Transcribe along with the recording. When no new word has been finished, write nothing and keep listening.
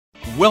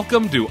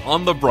Welcome to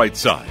On the Bright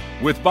Side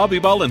with Bobby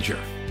Bollinger,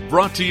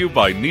 brought to you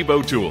by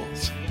Nebo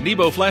Tools.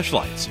 Nebo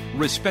flashlights,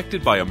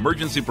 respected by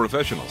emergency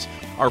professionals,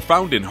 are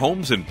found in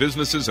homes and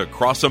businesses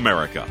across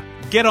America.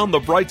 Get on the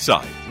bright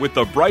side with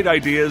the bright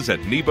ideas at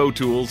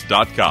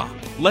nebotools.com.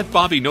 Let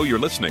Bobby know you're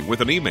listening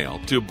with an email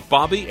to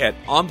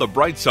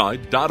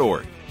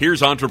bobby@onthebrightside.org.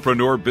 Here's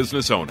entrepreneur,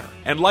 business owner,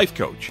 and life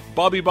coach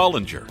Bobby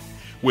Bollinger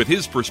with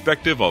his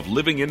perspective of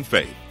living in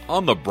faith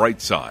on the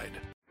bright side.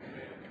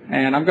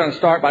 And I'm going to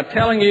start by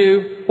telling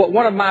you what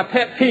one of my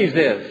pet peeves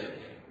is.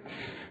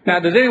 Now,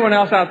 does anyone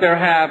else out there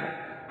have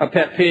a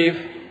pet peeve?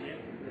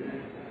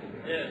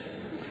 Yes.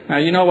 Now,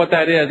 you know what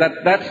that is.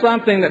 That's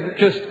something that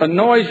just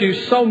annoys you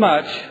so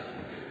much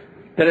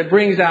that it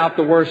brings out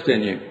the worst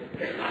in you.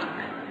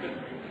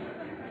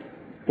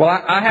 Well,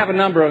 I have a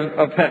number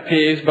of pet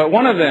peeves, but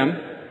one of them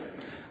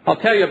I'll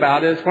tell you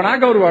about is when I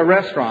go to a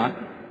restaurant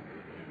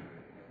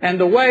and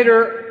the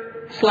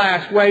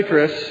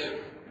waiter/waitress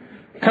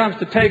comes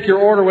to take your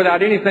order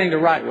without anything to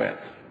write with.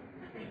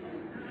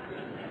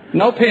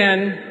 No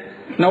pen,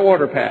 no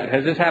order pad.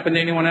 Has this happened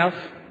to anyone else?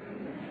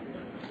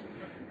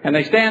 And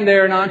they stand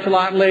there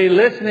nonchalantly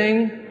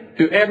listening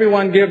to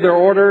everyone give their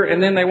order,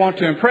 and then they want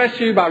to impress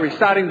you by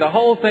reciting the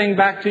whole thing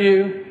back to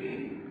you.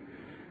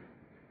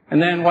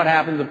 And then what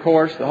happens, of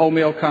course, the whole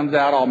meal comes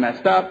out all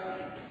messed up,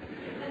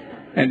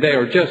 and they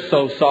are just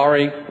so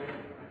sorry.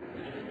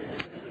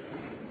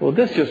 Well,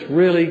 this just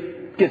really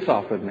gets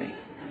off with me.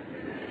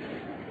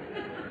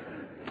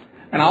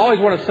 And I always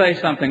want to say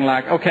something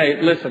like,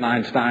 okay, listen,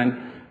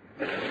 Einstein.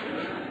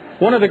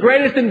 One of the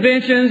greatest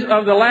inventions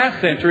of the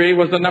last century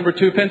was the number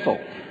 2 pencil.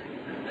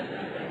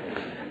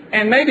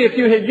 And maybe if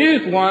you had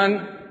used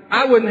one,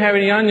 I wouldn't have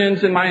any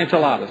onions in my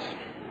enchiladas.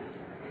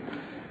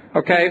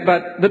 Okay,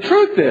 but the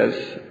truth is,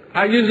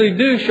 I usually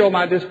do show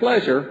my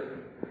displeasure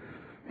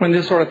when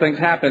this sort of things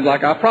happen.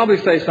 Like, I'll probably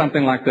say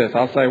something like this.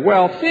 I'll say,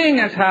 well,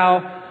 seeing as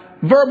how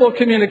verbal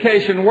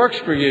communication works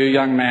for you,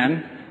 young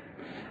man,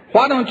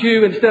 why don't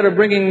you, instead of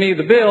bringing me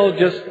the bill,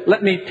 just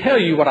let me tell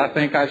you what I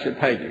think I should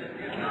pay you?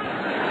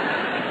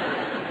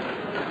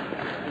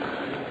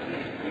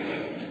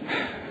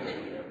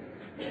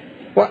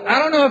 Well, I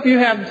don't know if you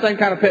have the same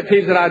kind of pet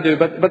peeves that I do,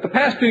 but the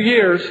past 2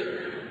 years,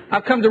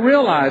 I've come to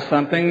realize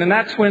something, and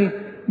that's when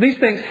these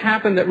things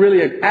happen that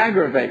really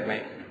aggravate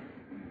me.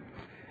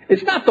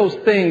 It's not those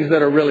things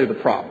that are really the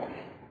problem.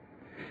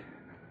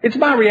 It's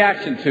my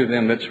reaction to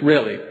them that's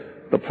really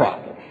the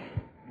problem.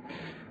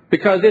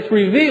 Because it's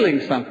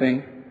revealing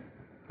something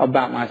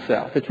about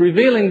myself. It's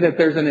revealing that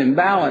there's an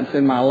imbalance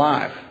in my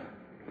life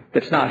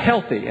that's not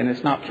healthy and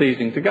it's not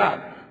pleasing to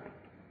God.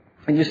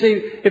 And you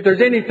see, if there's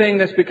anything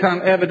that's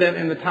become evident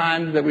in the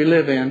times that we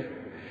live in,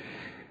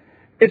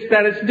 it's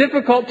that it's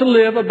difficult to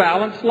live a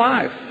balanced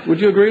life.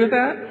 Would you agree with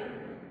that?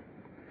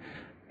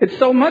 It's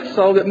so much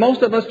so that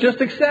most of us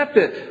just accept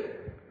it,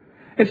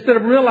 instead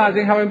of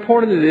realizing how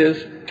important it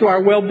is to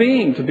our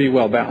well-being to be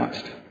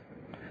well-balanced.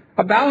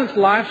 A balanced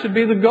life should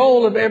be the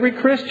goal of every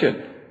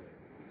Christian.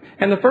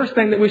 And the first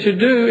thing that we should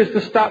do is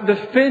to stop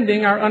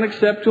defending our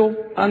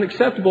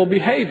unacceptable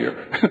behavior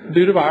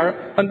due to our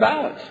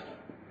unbalance.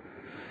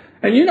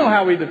 And you know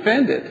how we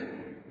defend it.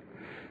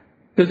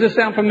 Does this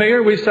sound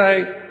familiar? We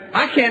say,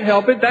 I can't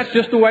help it. That's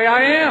just the way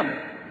I am.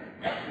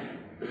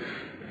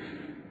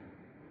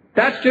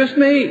 That's just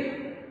me.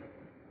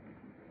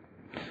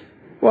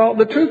 Well,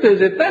 the truth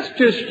is, if that's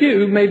just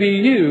you, maybe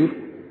you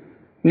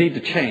need to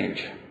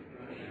change.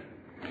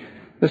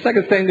 The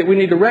second thing that we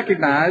need to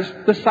recognize,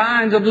 the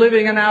signs of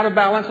living an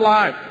out-of-balance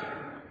life.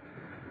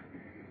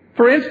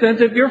 For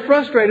instance, if you're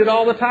frustrated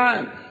all the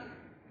time.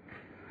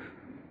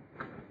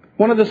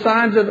 One of the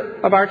signs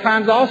of our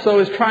times also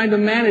is trying to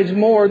manage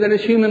more than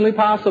is humanly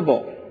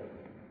possible.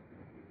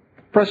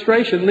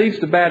 Frustration leads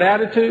to bad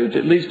attitudes.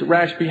 It leads to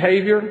rash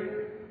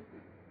behavior.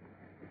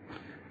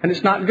 And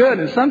it's not good.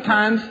 And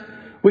sometimes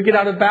we get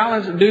out of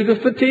balance due to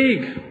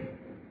fatigue.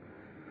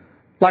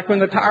 Like when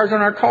the tires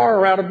on our car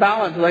are out of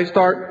balance, they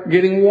start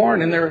getting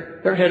worn and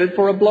they're headed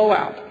for a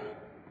blowout.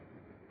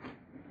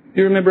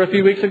 You remember a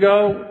few weeks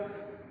ago,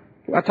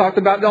 I talked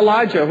about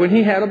Elijah when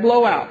he had a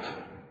blowout.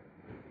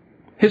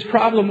 His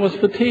problem was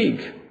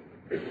fatigue.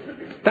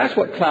 That's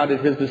what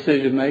clouded his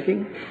decision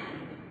making.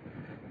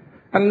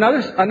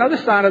 Another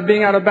sign of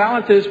being out of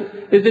balance is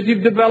if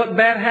you've developed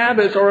bad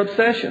habits or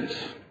obsessions.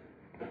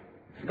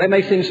 They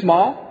may seem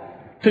small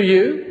to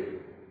you,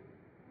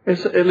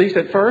 at least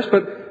at first,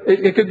 but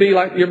it could be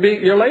like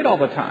you're late all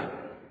the time.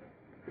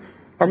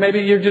 Or maybe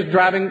you're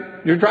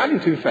driving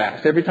too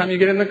fast every time you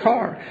get in the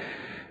car.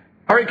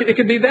 Or it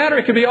could be that, or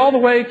it could be all the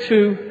way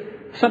to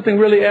something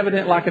really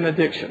evident like an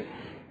addiction.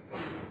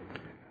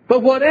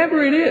 But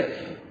whatever it is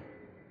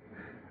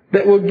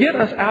that will get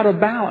us out of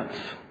balance,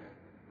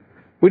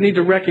 we need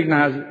to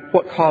recognize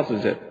what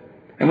causes it.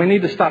 And we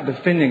need to stop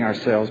defending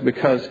ourselves,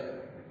 because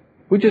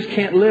we just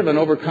can't live an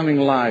overcoming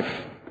life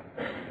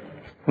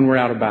when we're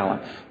out of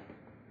balance.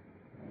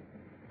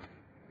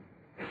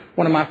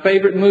 One of my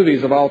favorite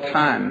movies of all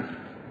time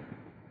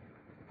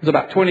was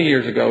about 20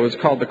 years ago. It was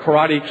called The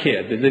Karate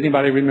Kid. Does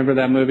anybody remember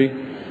that movie?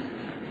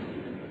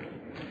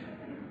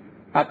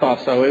 I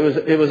thought so.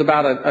 It was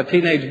about a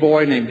teenage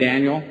boy named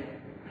Daniel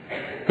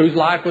whose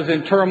life was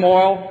in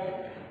turmoil.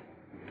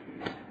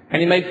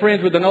 And he made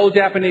friends with an old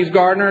Japanese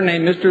gardener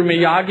named Mr.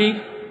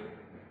 Miyagi.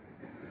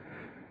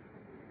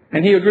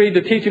 And he agreed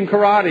to teach him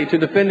karate to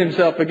defend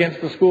himself against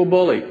the school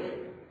bully.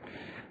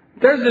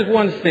 There's this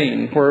one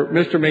scene where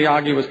Mr.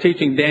 Miyagi was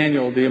teaching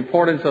Daniel the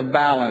importance of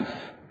balance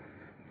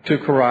to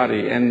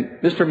karate. And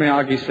Mr.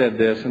 Miyagi said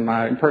this, and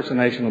my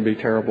impersonation will be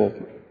terrible.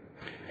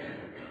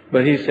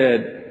 But he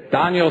said,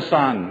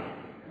 Daniel-san,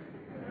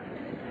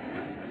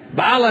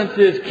 balance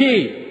is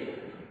key.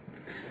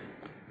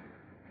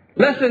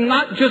 Lesson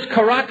not just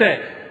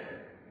karate.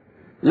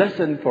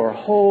 Lesson for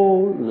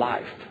whole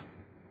life.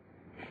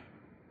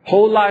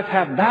 Whole life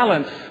have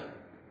balance.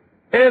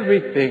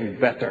 Everything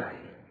better.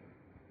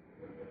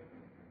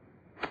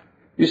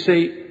 You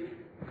see,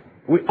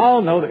 we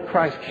all know that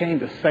Christ came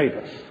to save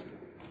us.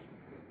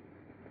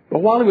 But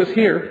while He was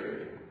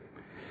here,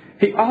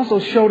 He also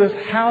showed us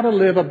how to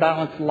live a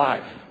balanced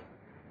life.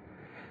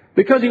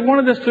 Because He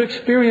wanted us to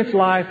experience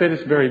life at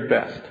its very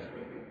best.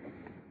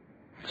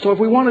 So if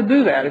we want to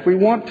do that, if we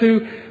want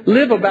to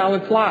live a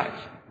balanced life,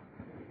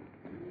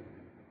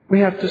 we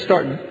have to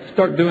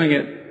start doing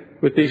it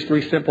with these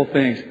three simple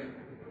things.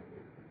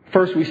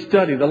 First, we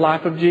study the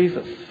life of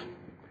Jesus.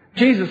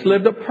 Jesus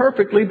lived a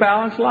perfectly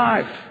balanced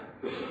life.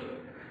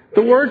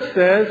 The Word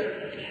says,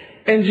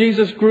 and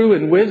Jesus grew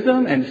in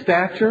wisdom and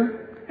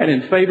stature and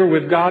in favor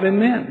with God and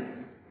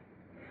men.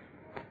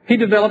 He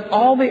developed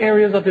all the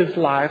areas of His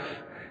life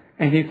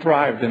and He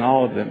thrived in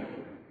all of them.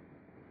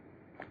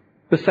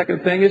 The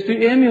second thing is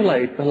to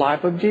emulate the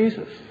life of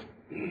Jesus.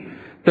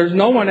 There's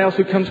no one else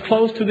who comes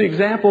close to the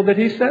example that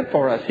He set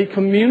for us. He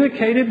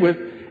communicated with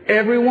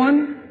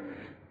everyone.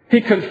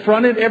 He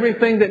confronted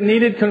everything that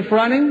needed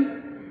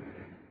confronting.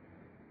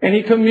 And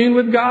He communed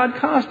with God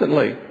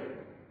constantly.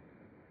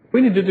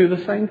 We need to do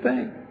the same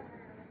thing.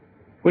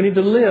 We need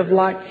to live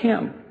like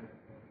Him.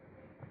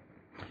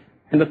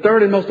 And the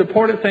third and most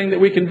important thing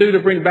that we can do to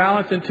bring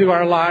balance into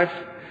our life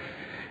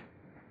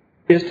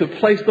is to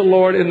place the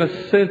Lord in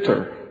the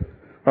center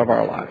of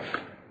our life.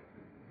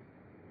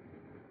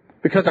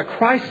 Because a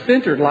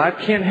Christ-centered life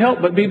can't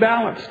help but be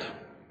balanced.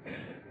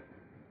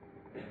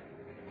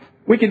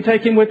 We can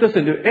take Him with us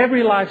into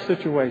every life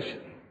situation.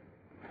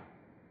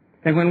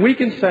 And when we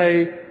can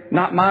say,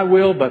 not my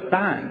will, but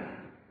thine,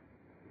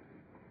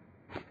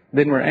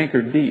 then we're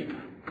anchored deep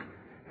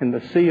in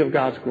the sea of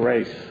God's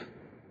grace.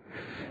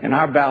 And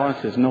our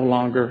balance is no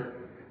longer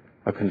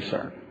a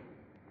concern.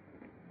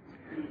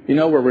 You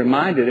know, we're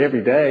reminded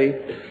every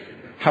day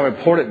how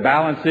important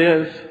balance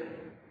is.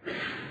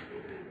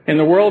 In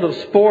the world of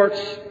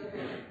sports,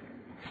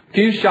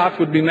 few shots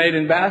would be made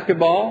in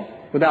basketball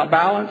without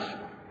balance.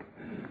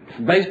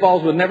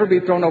 Baseballs would never be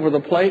thrown over the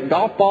plate.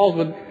 Golf balls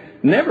would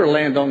never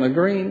land on the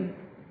green.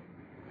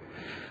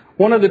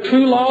 One of the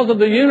true laws of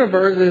the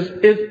universe is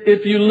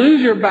if you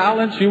lose your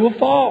balance, you will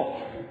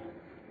fall.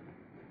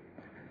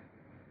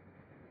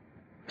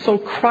 So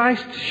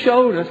Christ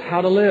showed us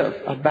how to live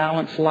a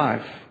balanced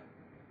life.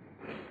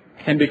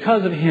 And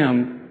because of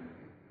Him,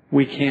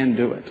 we can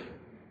do it.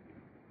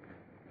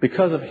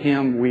 Because of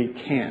Him, we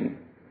can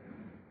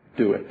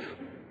do it.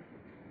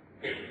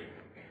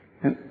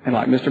 And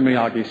like Mr.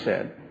 Miyagi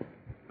said,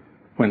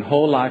 when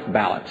whole life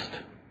balanced,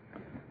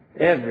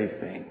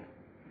 everything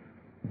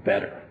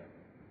better.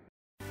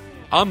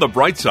 On the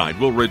Bright Side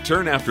will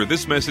return after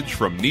this message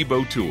from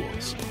Nebo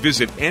Tools.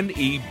 Visit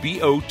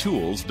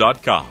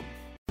nebotools.com.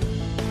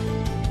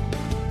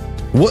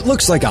 What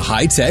looks like a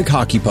high-tech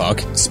hockey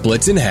puck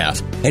splits in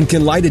half and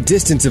can light a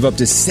distance of up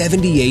to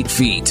 78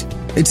 feet.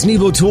 It's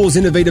Nebo Tools'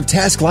 innovative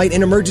task light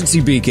and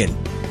emergency beacon.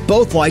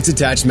 Both lights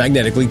attach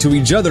magnetically to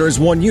each other as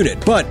one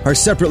unit, but are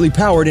separately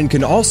powered and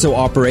can also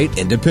operate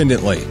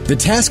independently. The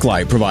task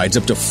light provides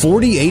up to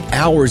 48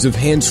 hours of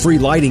hands-free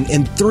lighting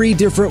in 3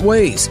 different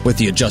ways, with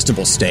the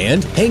adjustable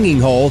stand, hanging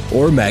hole,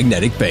 or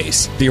magnetic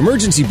base. The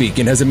emergency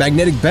beacon has a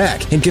magnetic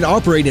back and can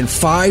operate in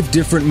 5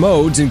 different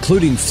modes,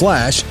 including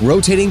flash,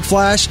 rotating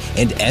flash,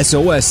 and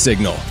SOS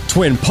signal.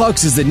 Twin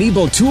Pucks is the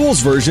Nebo Tools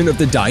version of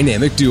the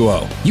Dynamic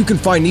Duo. You can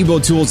find Nebo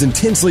Tools'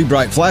 intensely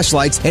bright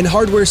flashlights and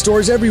hardware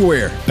stores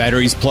everywhere,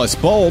 batteries plus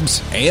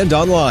bulbs, and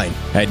online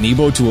at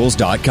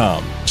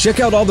nebotools.com. Check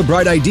out all the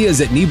bright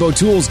ideas at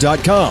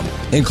nebotools.com,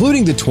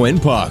 including the Twin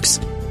Pucks.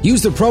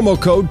 Use the promo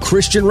code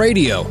Christian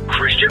Radio,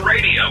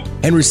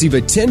 and receive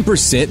a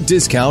 10%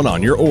 discount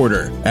on your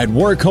order at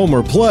work, home,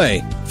 or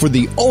play for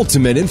the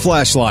ultimate in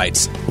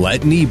flashlights.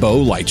 Let Nebo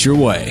light your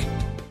way.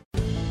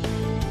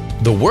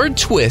 The word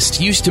twist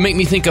used to make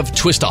me think of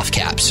twist-off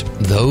caps.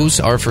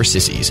 Those are for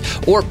sissies.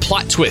 Or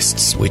plot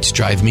twists, which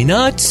drive me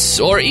nuts.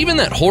 Or even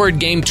that horrid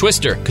game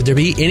Twister. Could there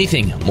be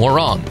anything more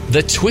wrong?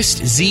 The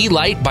Twist Z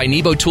light by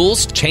Nebo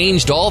Tools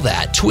changed all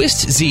that.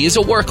 Twist Z is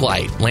a work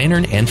light,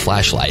 lantern, and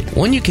flashlight.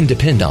 One you can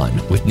depend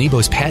on. With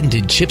Nebo's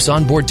patented chips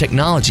onboard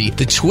technology,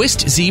 the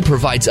Twist Z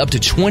provides up to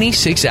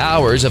 26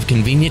 hours of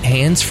convenient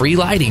hands-free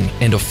lighting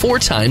and a 4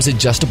 times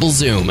adjustable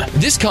zoom.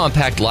 This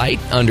compact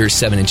light, under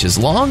 7 inches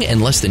long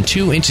and less than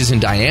 2 inches in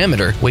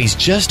diameter, weighs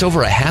just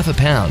over a half a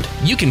pound.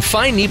 You can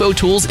find Nebo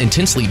Tools'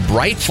 intensely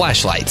bright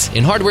flashlights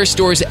in hardware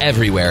stores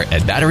everywhere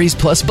at Batteries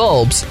Plus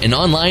Bulbs and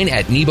online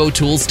at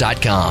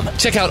nebotools.com.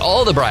 Check out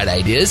all the bright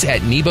ideas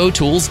at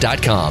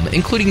nebotools.com,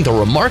 including the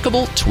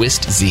remarkable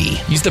Twist Z.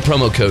 Use the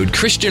promo code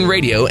Christian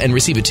Radio and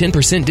receive a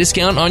 10%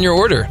 discount on your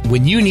order.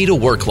 When you need a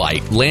work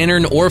light,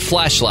 lantern, or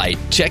flashlight,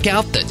 check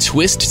out the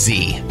Twist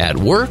Z. At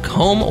work,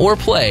 home, or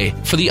play,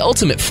 for the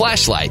ultimate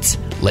flashlights,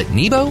 let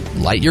Nebo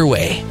light your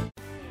way.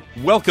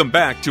 Welcome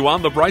back to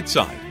On the Bright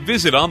Side.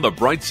 Visit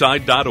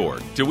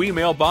onthebrightside.org to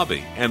email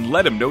Bobby and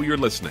let him know you're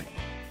listening.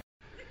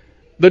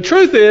 The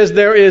truth is,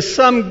 there is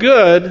some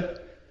good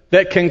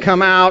that can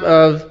come out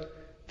of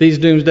these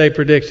doomsday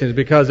predictions,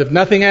 because if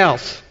nothing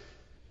else,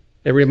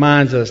 it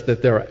reminds us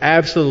that there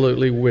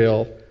absolutely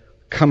will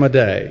come a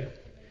day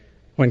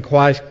when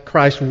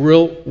Christ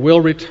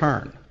will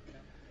return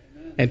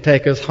and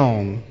take us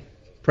home.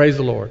 Praise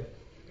the Lord.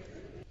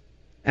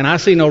 And I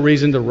see no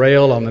reason to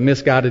rail on the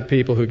misguided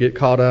people who get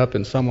caught up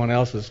in someone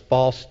else's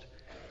false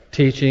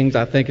teachings.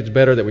 I think it's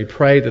better that we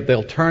pray that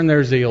they'll turn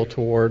their zeal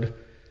toward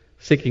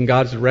seeking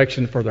God's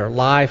direction for their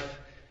life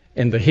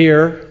in the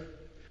here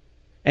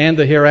and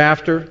the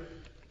hereafter.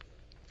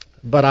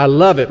 But I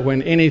love it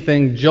when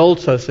anything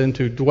jolts us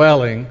into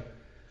dwelling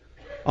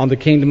on the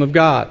kingdom of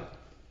God.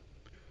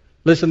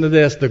 Listen to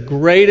this. The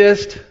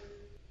greatest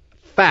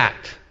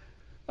fact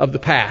of the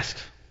past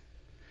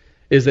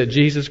is that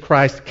Jesus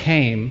Christ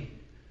came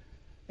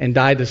and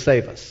died to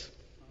save us.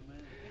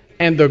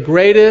 And the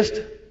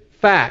greatest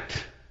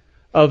fact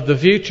of the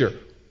future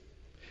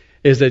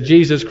is that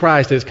Jesus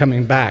Christ is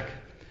coming back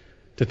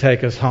to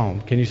take us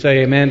home. Can you say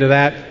amen to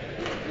that?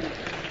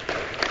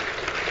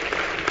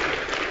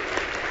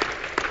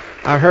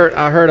 I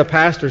heard a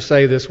pastor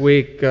say this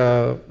week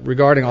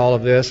regarding all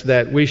of this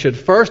that we should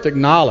first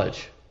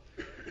acknowledge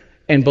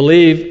and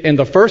believe in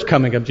the first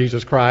coming of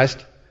Jesus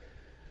Christ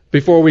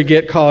before we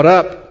get caught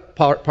up,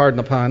 pardon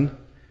the pun,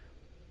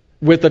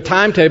 with the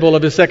timetable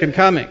of His second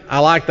coming. I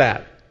like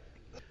that.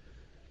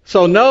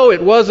 So no,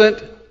 it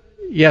wasn't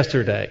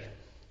yesterday,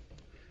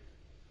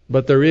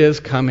 but there is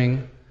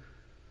coming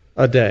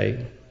a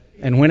day.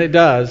 And when it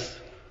does,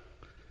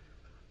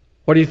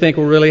 what do you think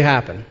will really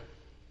happen?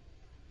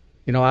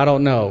 You know, I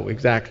don't know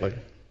exactly.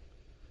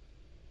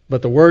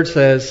 But the Word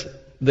says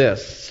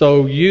this: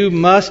 so you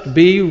must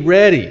be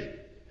ready,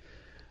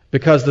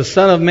 because the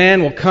Son of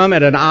Man will come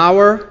at an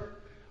hour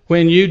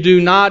when you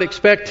do not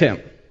expect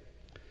Him.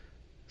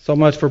 So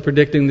much for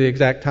predicting the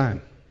exact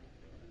time.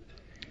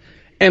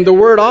 And the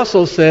Word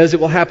also says it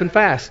will happen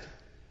fast.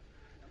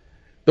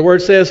 The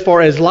Word says,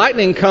 for as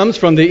lightning comes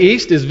from the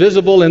east, is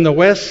visible in the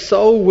west,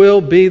 so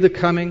will be the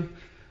coming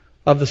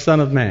of the Son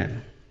of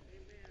Man.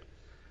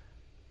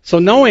 So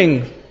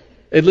knowing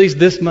at least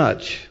this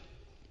much,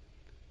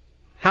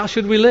 how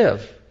should we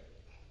live?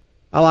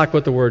 I like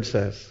what the Word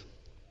says.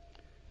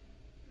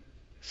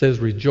 It says,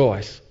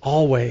 rejoice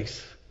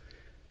always.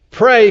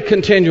 Pray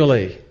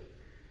continually.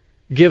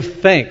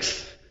 Give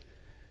thanks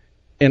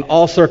in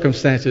all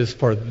circumstances,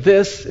 for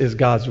this is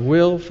God's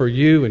will for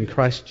you in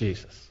Christ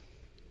Jesus.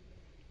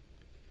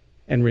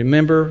 And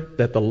remember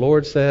that the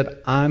Lord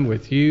said, I'm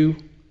with you.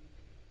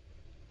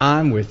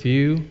 I'm with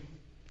you.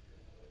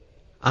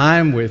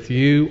 I'm with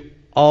you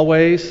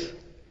always,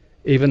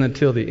 even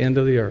until the end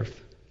of the earth.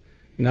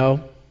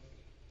 No,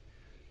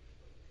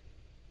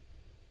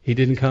 He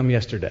didn't come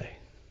yesterday,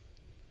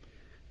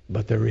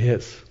 but there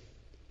is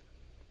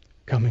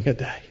coming a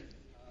day.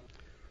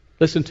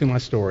 Listen to my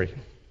story.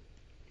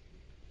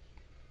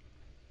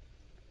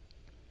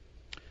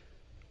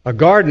 A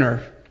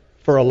gardener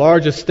for a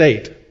large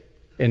estate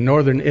in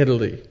northern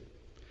Italy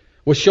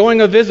was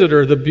showing a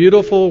visitor the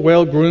beautiful,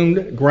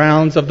 well-groomed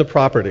grounds of the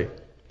property.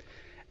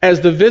 As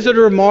the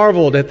visitor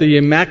marveled at the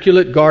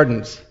immaculate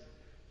gardens,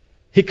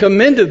 he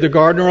commended the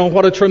gardener on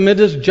what a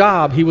tremendous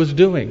job he was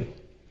doing.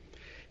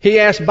 He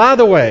asked, by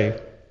the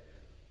way,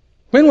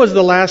 when was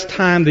the last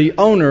time the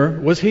owner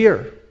was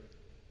here?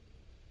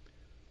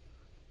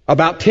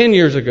 About 10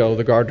 years ago,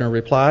 the gardener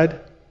replied.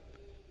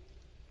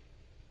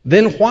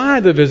 Then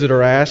why, the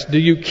visitor asked, do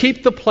you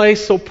keep the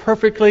place so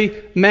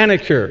perfectly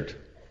manicured?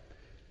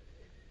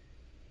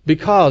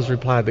 Because,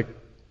 replied the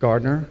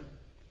gardener,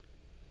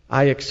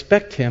 I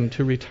expect him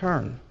to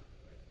return.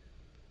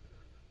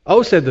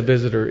 Oh, said the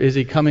visitor, is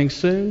he coming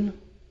soon?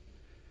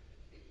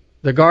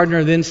 The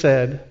gardener then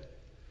said,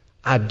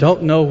 I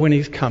don't know when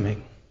he's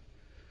coming,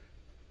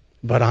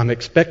 but I'm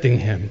expecting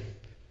him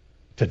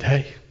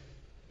today.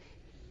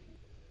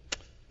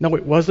 No,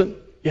 it wasn't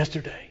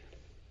yesterday,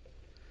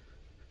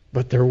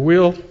 but there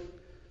will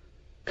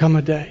come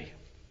a day,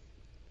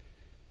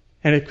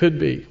 and it could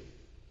be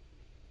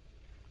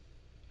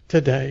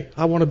today.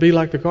 I want to be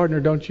like the gardener,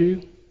 don't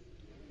you?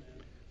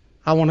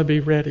 I want to be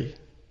ready.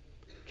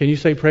 Can you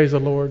say praise the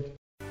Lord?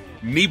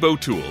 Nebo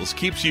Tools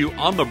keeps you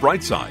on the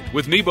bright side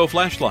with Nebo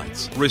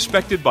flashlights,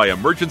 respected by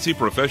emergency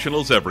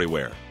professionals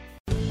everywhere.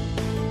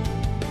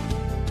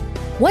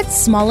 What's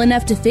small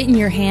enough to fit in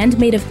your hand,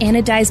 made of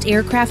anodized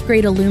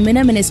aircraft-grade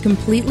aluminum and is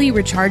completely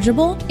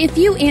rechargeable? If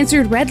you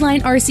answered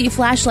Redline RC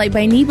Flashlight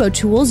by Nebo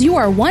Tools, you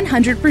are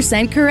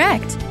 100%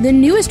 correct. The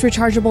newest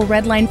rechargeable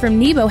Redline from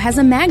Nebo has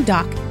a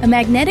MagDock, a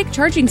magnetic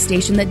charging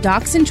station that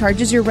docks and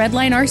charges your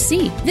Redline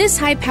RC. This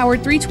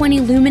high-powered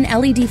 320 lumen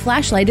LED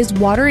flashlight is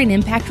water and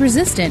impact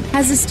resistant,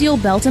 has a steel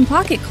belt and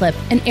pocket clip,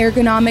 an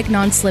ergonomic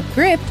non-slip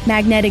grip,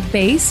 magnetic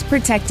base,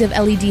 protective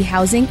LED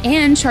housing,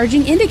 and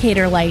charging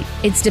indicator light.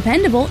 It's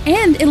dependable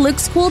and it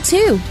looks cool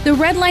too. The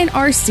Redline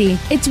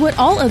RC, it's what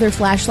all other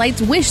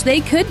flashlights wish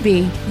they could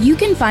be. You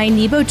can find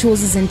Nebo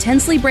Tools'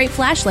 intensely bright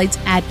flashlights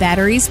at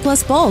Batteries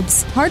Plus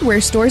Bulbs,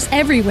 hardware stores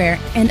everywhere,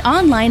 and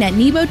online at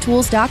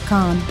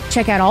nebotools.com.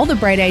 Check out all the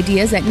bright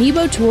ideas at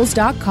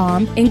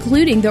nebotools.com,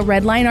 including the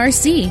Redline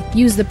RC.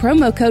 Use the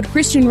promo code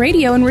Christian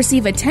Radio and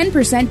receive a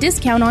 10%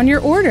 discount on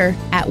your order.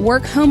 At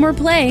work, home, or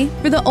play,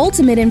 for the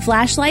ultimate in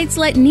flashlights,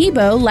 let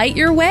Nebo light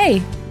your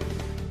way.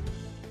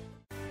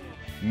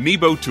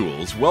 Nebo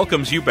Tools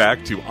welcomes you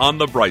back to On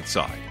the Bright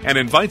Side and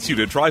invites you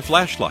to try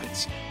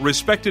flashlights,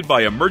 respected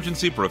by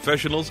emergency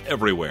professionals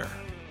everywhere.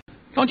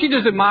 Don't you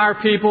just admire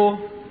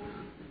people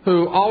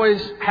who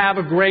always have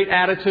a great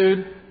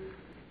attitude?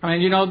 I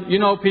mean, you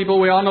know people,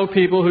 we all know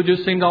people who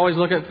just seem to always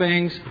look at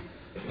things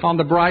on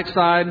the bright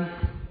side.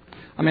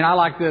 I mean, I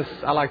like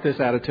this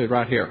attitude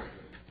right here.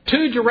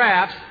 2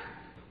 giraffes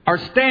are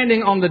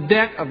standing on the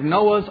deck of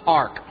Noah's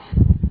Ark.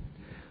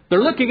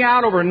 They're looking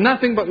out over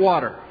nothing but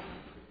water.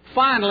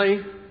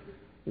 Finally,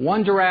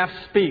 one giraffe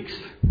speaks.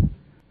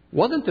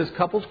 Wasn't this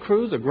couple's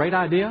cruise a great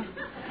idea?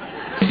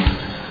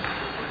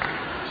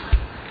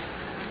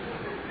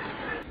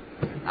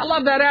 I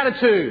love that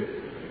attitude.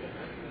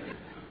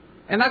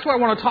 And that's what I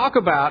want to talk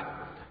about,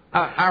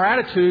 our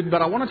attitude,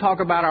 but I want to talk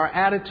about our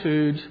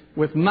attitudes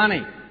with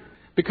money.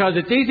 Because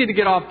it's easy to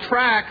get off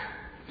track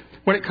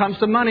when it comes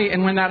to money.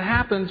 And when that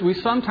happens, we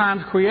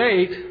sometimes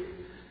create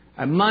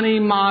a money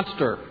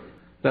monster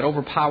that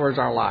overpowers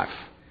our life.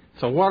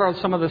 So what are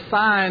some of the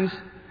signs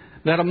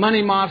that a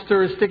money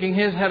monster is sticking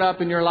his head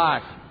up in your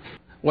life?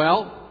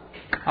 Well,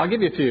 I'll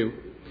give you a few.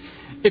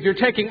 If you're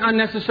taking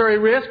unnecessary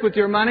risk with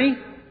your money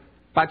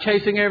by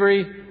chasing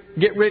every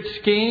get-rich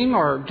scheme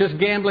or just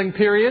gambling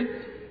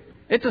period,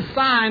 it's a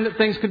sign that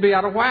things could be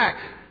out of whack.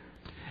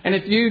 And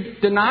if you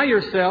deny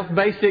yourself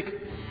basic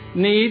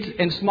needs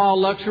and small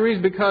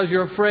luxuries because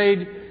you're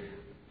afraid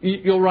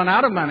you'll run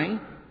out of money,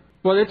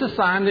 well, it's a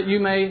sign that you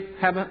may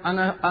have an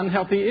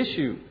unhealthy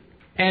issue.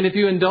 And if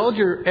you indulge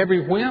your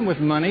every whim with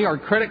money or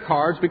credit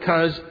cards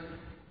because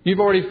you've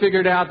already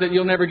figured out that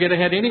you'll never get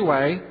ahead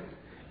anyway,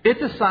 it's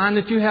a sign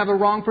that you have a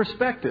wrong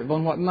perspective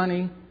on what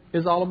money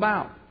is all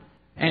about.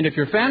 And if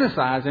you're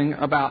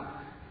fantasizing about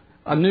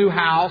a new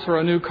house or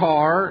a new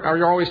car, or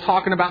you're always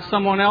talking about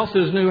someone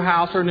else's new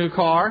house or new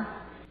car,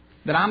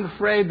 then I'm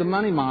afraid the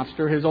money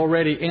monster has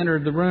already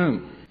entered the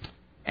room.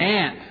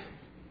 And,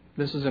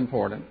 this is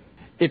important,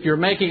 if you're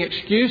making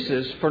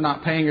excuses for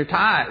not paying your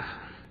tithes,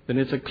 then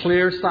it's a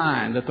clear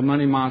sign that the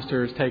money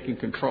monster is taking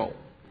control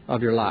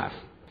of your life.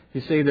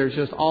 You see, there's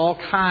just all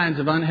kinds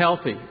of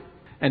unhealthy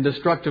and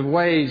destructive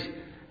ways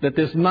that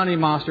this money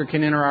monster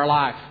can enter our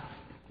life.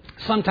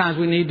 Sometimes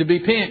we need to be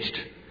pinched.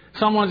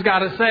 Someone's got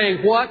to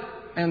say, what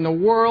in the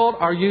world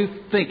are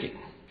you thinking?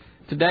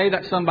 Today,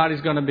 that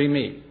somebody's going to be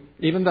me.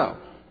 Even though,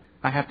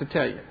 I have to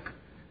tell you,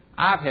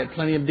 I've had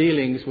plenty of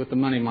dealings with the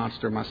money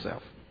monster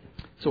myself.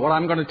 So what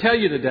I'm going to tell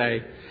you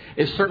today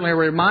is certainly a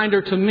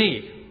reminder to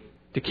me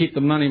to keep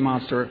the money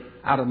monster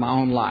out of my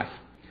own life.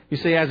 You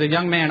see, as a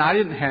young man, I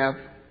didn't have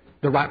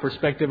the right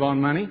perspective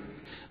on money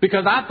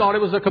because I thought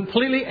it was a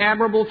completely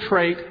admirable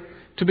trait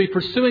to be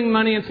pursuing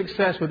money and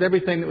success with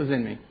everything that was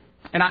in me.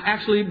 And I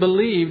actually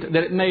believed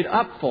that it made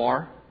up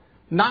for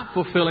not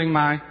fulfilling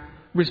my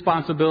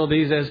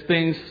responsibilities as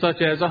things such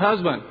as a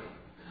husband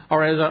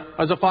or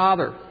as a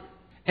father.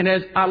 And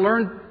as I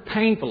learned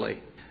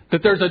painfully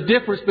that there's a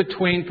difference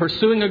between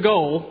pursuing a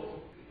goal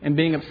and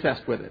being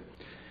obsessed with it.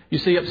 You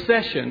see,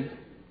 obsession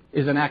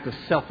is an act of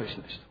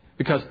selfishness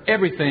because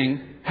everything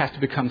has to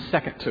become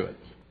second to it.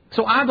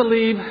 So I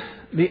believe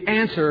the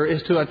answer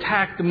is to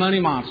attack the money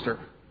monster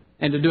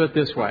and to do it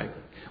this way.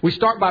 We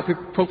start by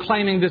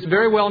proclaiming this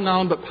very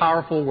well-known but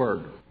powerful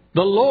word.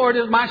 The Lord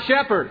is my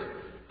shepherd.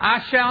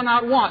 I shall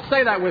not want.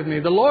 Say that with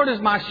me. The Lord is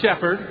my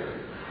shepherd.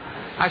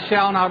 I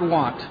shall not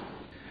want.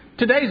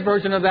 Today's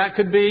version of that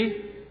could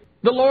be,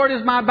 the Lord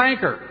is my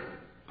banker.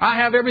 I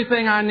have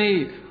everything I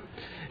need.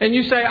 And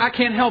you say, I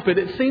can't help it.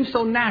 It seems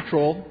so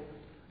natural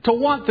to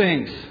want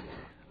things.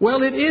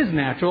 Well, it is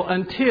natural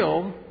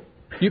until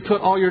you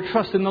put all your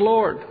trust in the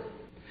Lord.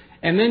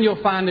 And then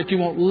you'll find that you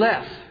want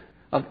less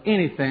of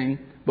anything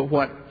but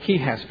what He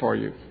has for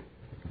you.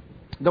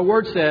 The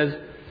Word says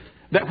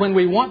that when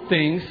we want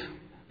things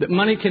that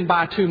money can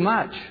buy too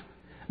much,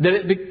 that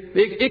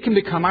it can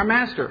become our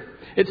master.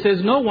 It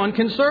says no one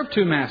can serve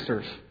two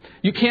masters.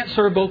 You can't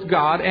serve both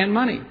God and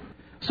money.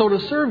 So to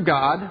serve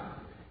God,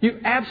 you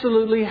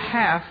absolutely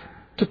have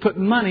to put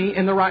money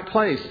in the right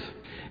place.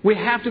 We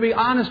have to be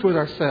honest with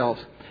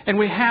ourselves. And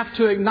we have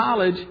to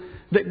acknowledge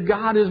that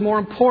God is more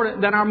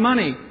important than our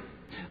money,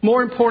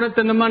 more important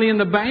than the money in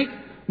the bank,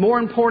 more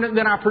important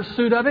than our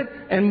pursuit of it,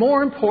 and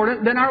more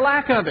important than our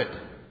lack of it.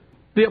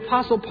 The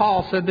Apostle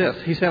Paul said this.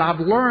 He said, I've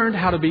learned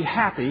how to be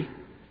happy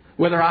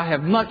whether I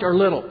have much or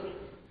little.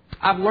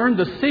 I've learned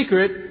the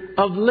secret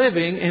of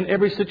living in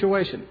every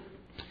situation.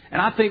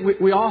 And I think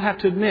we all have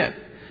to admit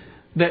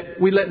that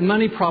we let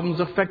money problems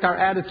affect our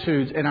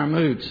attitudes and our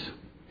moods.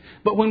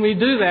 But when we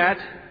do that,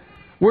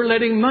 we're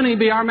letting money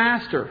be our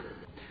master.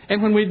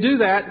 And when we do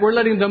that, we're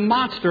letting the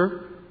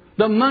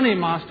money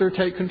monster,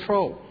 take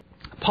control.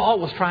 Paul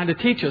was trying to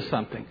teach us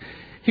something.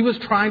 He was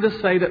trying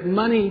to say that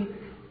money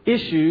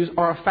issues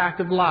are a fact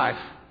of life.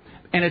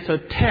 And it's a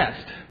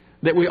test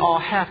that we all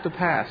have to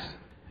pass.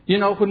 You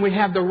know, when we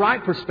have the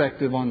right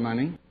perspective on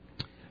money,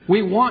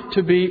 we want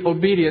to be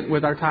obedient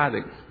with our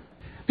tithing.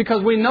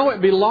 Because we know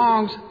it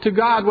belongs to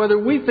God, whether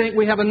we think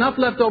we have enough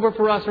left over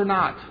for us or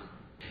not.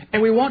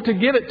 And we want to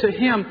give it to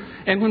Him.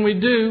 And when we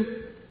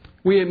do,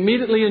 we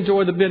immediately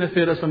enjoy the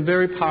benefit of some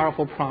very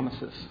powerful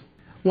promises.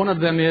 One of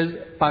them is,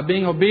 by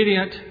being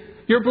obedient,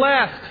 you're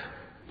blessed.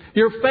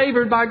 You're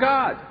favored by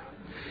God.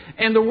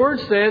 And the Word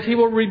says He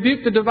will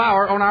rebuke the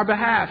devourer on our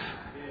behalf.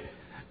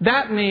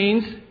 That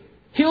means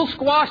He'll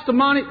squash the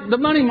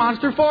money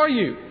monster for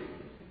you.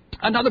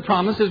 Another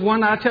promise is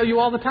one I tell you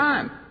all the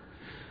time.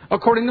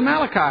 According to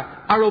Malachi,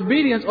 our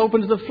obedience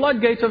opens the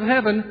floodgates of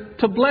heaven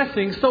to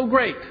blessings so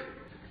great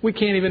we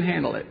can't even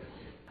handle it.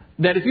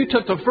 That if you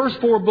took the first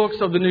 4 books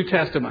of the New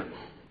Testament,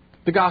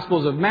 the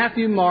Gospels of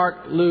Matthew,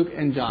 Mark, Luke,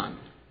 and John,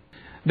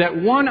 that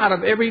 1 out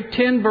of every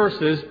 10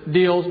 verses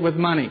deals with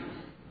money.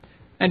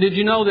 And did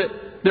you know that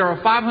there are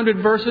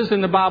 500 verses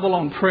in the Bible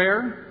on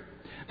prayer?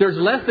 There's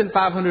less than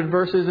 500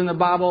 verses in the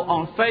Bible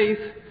on faith,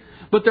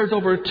 but there's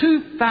over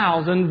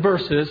 2,000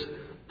 verses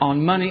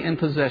on money and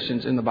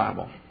possessions in the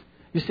Bible.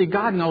 You see,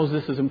 God knows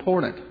this is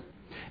important.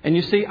 And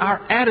you see,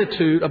 our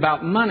attitude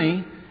about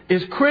money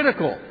is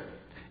critical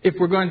if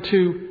we're going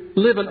to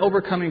live an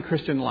overcoming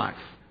Christian life.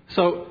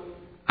 So,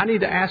 I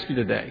need to ask you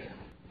today,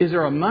 is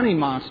there a money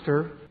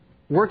monster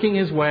working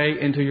his way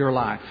into your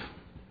life?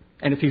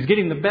 And if he's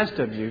getting the best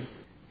of you,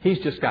 he's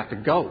just got to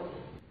go.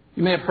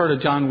 You may have heard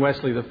of John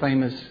Wesley, the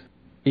famous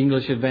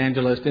English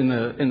evangelist in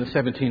the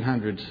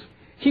 1700s.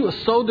 He was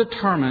so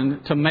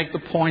determined to make the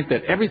point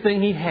that everything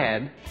he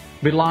had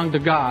belonged to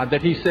God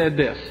that he said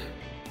this.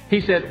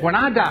 He said, when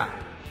I die,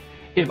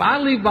 if I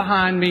leave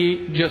behind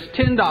me just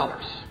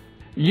 $10,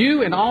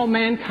 you and all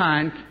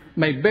mankind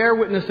may bear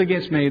witness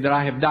against me that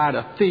I have died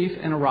a thief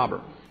and a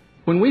robber.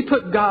 When we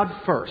put God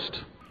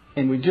first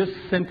and we just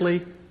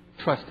simply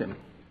trust Him,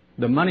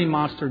 the money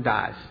monster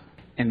dies.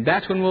 And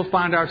that's when we'll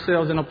find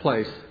ourselves in a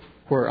place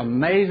where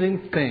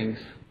amazing things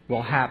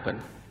will happen.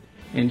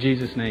 In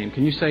Jesus' name.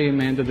 Can you say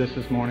amen to this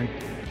morning?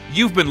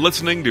 You've been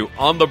listening to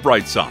On the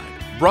Bright Side,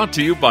 brought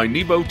to you by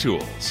Nebo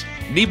Tools.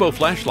 Nebo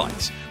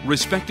flashlights,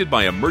 respected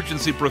by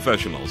emergency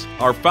professionals,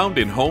 are found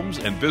in homes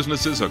and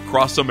businesses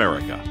across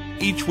America.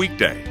 Each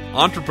weekday,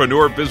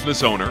 entrepreneur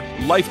business owner,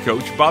 life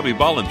coach Bobby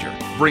Bollinger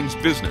brings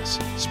business,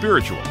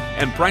 spiritual,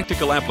 and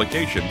practical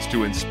applications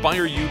to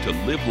inspire you to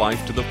live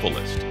life to the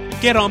fullest.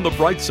 Get on the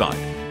bright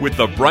side with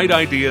the bright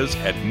ideas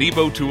at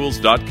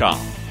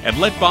nebotools.com. And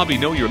let Bobby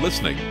know you're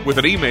listening with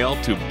an email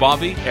to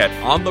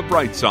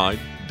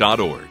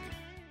bobby@onthebrightside.org.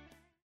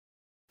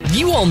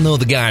 You all know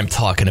the guy I'm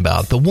talking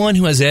about, the one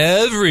who has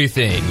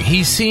everything.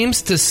 He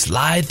seems to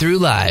slide through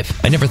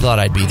life. I never thought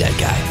I'd be that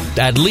guy.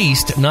 At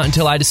least, not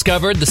until I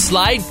discovered the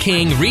Slide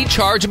King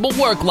rechargeable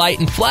work light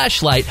and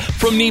flashlight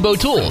from Nebo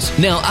Tools.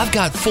 Now, I've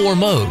got 4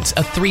 modes,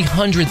 a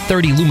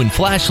 330 lumen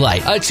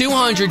flashlight, a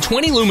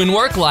 220 lumen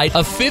work light,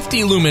 a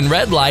 50 lumen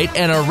red light,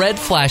 and a red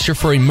flasher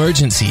for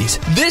emergencies.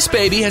 This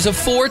baby has a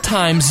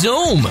 4-time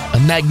zoom, a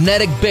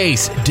magnetic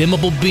base,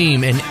 dimmable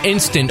beam, and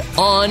instant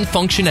on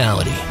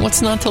functionality.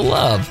 What's not to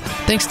love?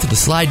 Thanks to the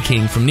Slide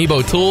King from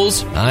Nebo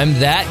Tools, I'm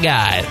that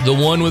guy, the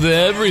one with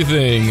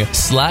everything,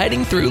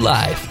 sliding through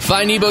life.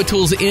 Find Nebo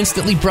Tools'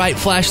 instantly bright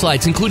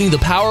flashlights, including the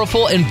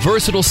powerful and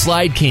versatile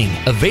Slide King,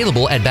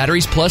 available at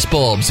Batteries Plus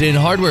Bulbs in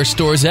hardware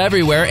stores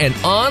everywhere and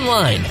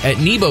online at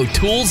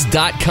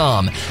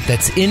nebotools.com.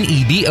 That's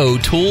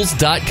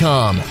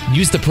nebotools.com.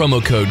 Use the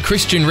promo code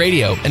Christian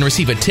Radio and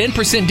receive a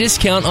 10%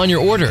 discount on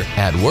your order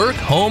at work,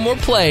 home, or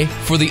play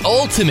for the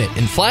ultimate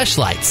in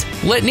flashlights.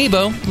 Let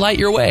Nebo light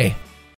your way.